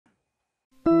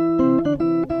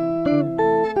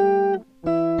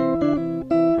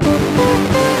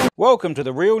Welcome to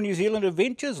the Real New Zealand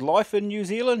Adventures Life in New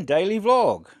Zealand daily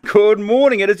vlog. Good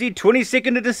morning, it is the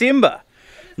 22nd of December.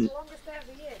 It is the longest day of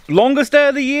the year. Longest day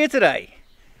of the year today.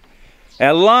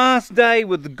 Our last day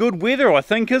with the good weather, I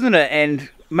think, isn't it?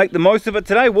 And make the most of it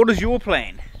today. What is your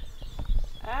plan?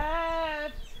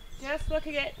 Just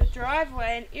looking at the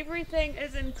driveway and everything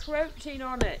is encroaching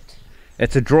on it.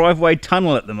 It's a driveway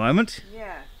tunnel at the moment.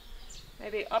 Yeah.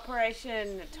 Maybe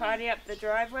Operation Tidy Up the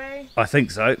Driveway. I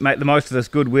think so. Make the most of this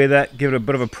good weather. Give it a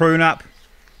bit of a prune up,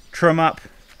 trim up.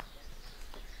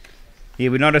 Yeah,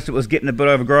 we noticed it was getting a bit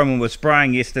overgrown when we were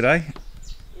spraying yesterday.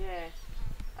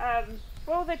 Yeah.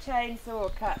 Will the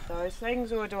chainsaw cut those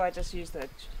things, or do I just use the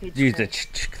hedge Use the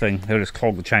trim? thing. It'll just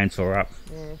clog the chainsaw up.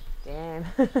 Yeah, damn.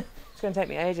 It's going to take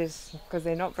me ages because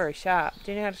they're not very sharp.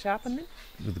 Do you know how to sharpen them?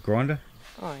 With the grinder.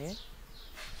 Oh, yeah.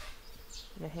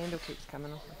 The handle keeps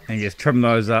coming off. And just trim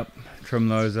those up. Trim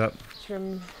those up.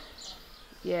 Trim,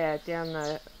 yeah, down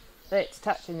the... That's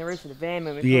touching the roof of the van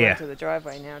when we pull into the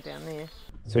driveway now down there.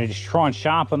 So we just try and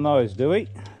sharpen those, do we?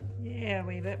 Yeah, a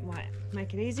wee bit might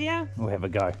make it easier. We'll have a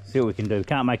go. See what we can do.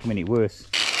 Can't make them any worse.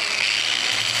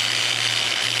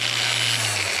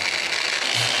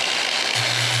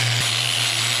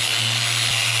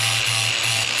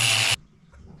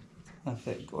 If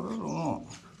that got it or not.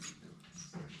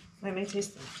 Let me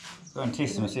test them. Go and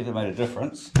test them and see if they made a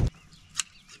difference.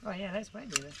 Oh yeah, that's way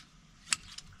better.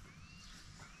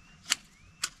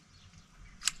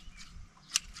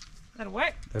 That'll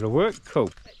work. That'll work? Cool.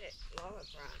 Take that lower branch.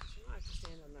 You might have to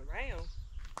stand on the rail.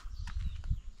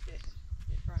 That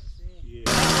branch there. Yeah.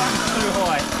 That one's too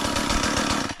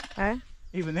high. Huh?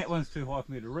 Even that one's too high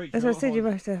for me to reach. That's what I said, you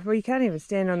must have, well you can't even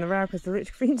stand on the rail because the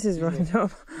electric fence is right on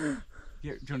top.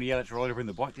 Yeah, do you want to yell at Riley to bring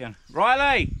the bike down?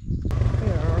 Riley!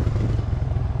 Yeah.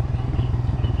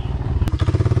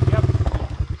 Yep.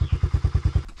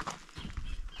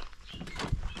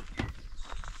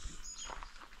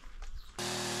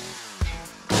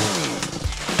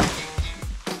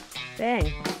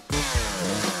 Dang.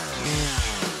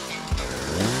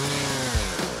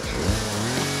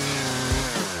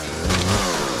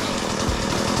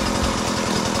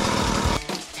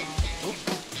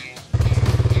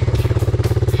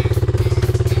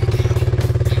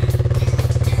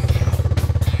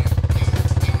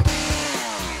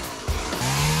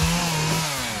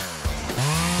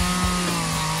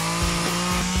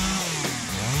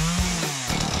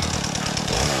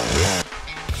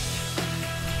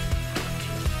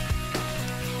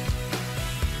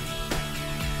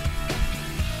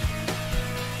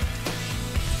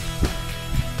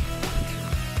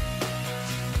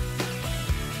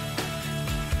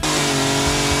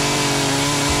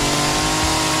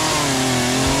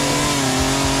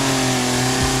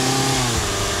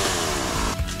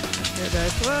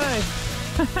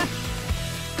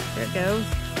 There it goes.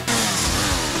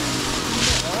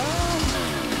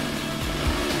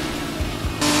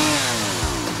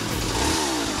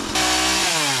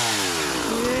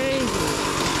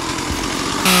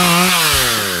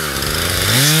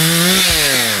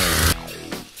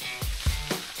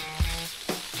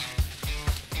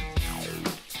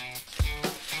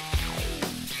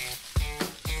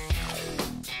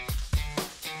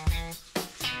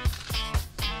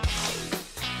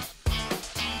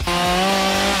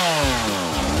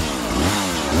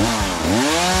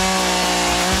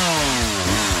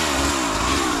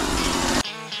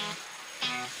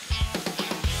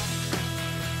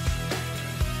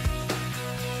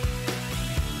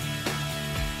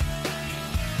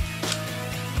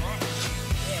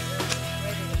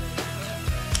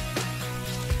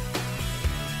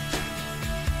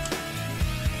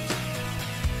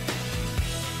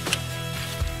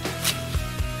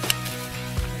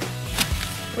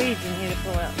 Weeds in here to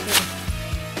pull out too.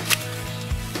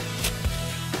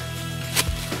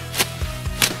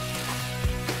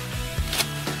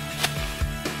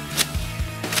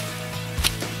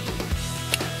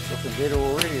 Looking better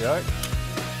already though.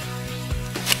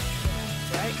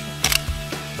 Right.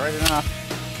 Straight enough.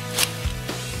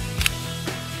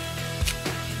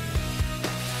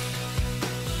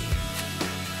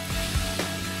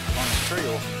 On the tree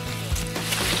or...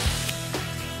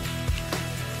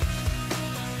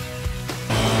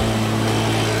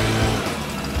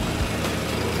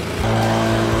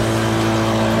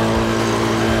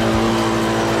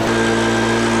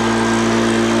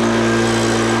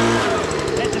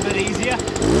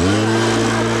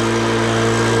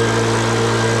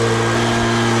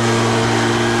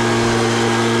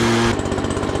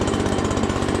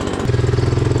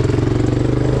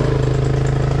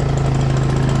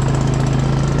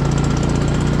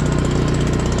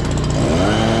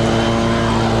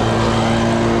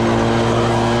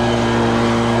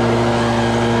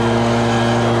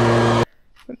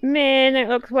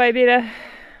 looks way better.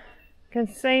 Can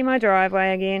see my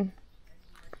driveway again.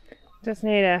 Just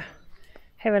need to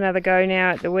have another go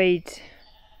now at the weeds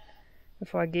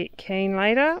if I get keen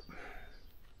later.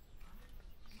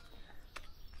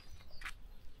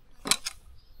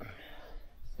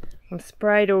 I'm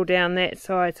sprayed all down that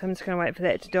side, so I'm just going to wait for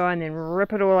that to die and then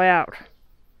rip it all out.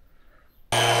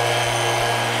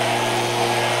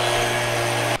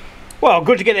 Well,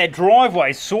 good to get that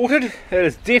driveway sorted. It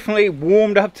is definitely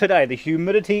warmed up today. The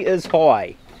humidity is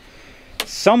high.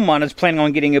 Someone is planning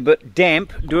on getting a bit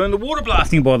damp doing the water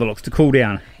blasting by the looks to cool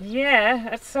down. Yeah,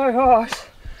 it's so hot.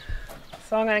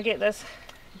 So I'm going to get this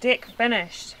deck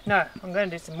finished. No, I'm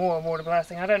going to do some more water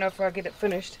blasting. I don't know if I'll get it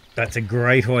finished. That's a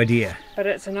great idea. But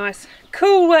it's a nice,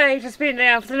 cool way to spend the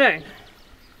afternoon.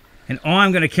 And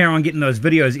I'm going to carry on getting those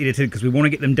videos edited because we want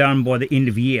to get them done by the end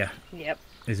of year. Yep.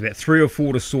 There's about 3 or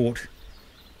 4 to sort.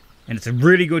 And it's a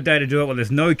really good day to do it while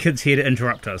there's no kids here to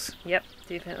interrupt us. Yep,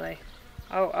 definitely.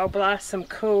 I'll blast some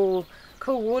cool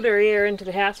water air into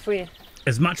the house for you.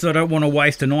 As much as I don't want to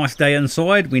waste a nice day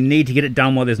inside, we need to get it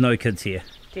done while there's no kids here.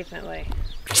 Definitely.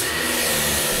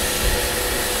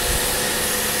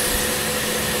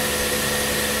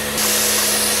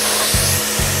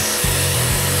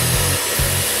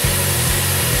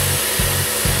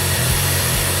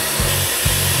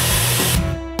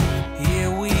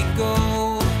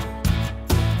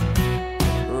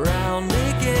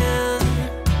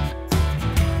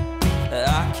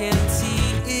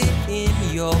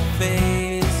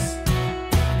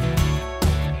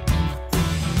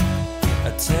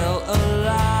 Tell a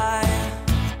lie,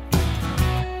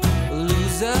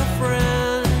 lose a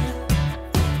friend.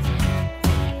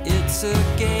 It's a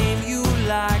game you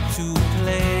like to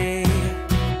play.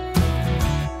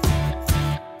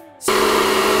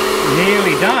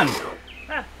 Nearly done.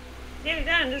 Ah, nearly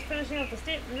done. Just finishing off the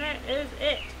step, and that is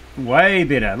it. Way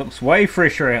better. Looks way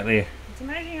fresher out there. It's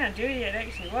amazing how dirty it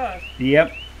actually was.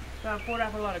 Yep. So I've brought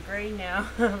up a lot of green now.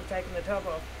 I'm taking the top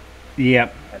off.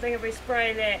 Yep. I think if we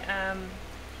spray that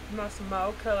moss and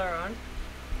mold killer on,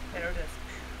 it'll just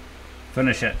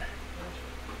Finish it.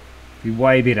 Be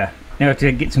way better. Now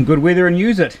to get some good weather and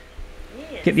use it.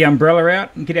 Yes. Get the umbrella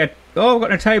out and get our... Oh, I've got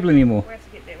no table anymore. We'll have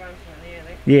to get that one from there, I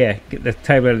think. Yeah, get the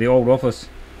table out of the old office.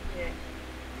 Yeah.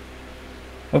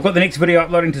 I've got the next video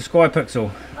uploading to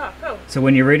SkyPixel. Oh, cool. So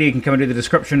when you're ready, you can come and do the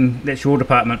description. That's your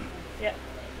department. Yep.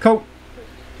 Cool.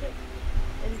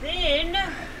 And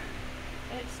then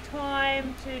it's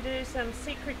time to do some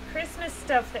secret Christmas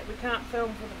stuff that we can't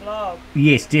film for the vlog.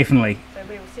 Yes, definitely. So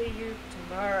we will see you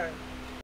tomorrow.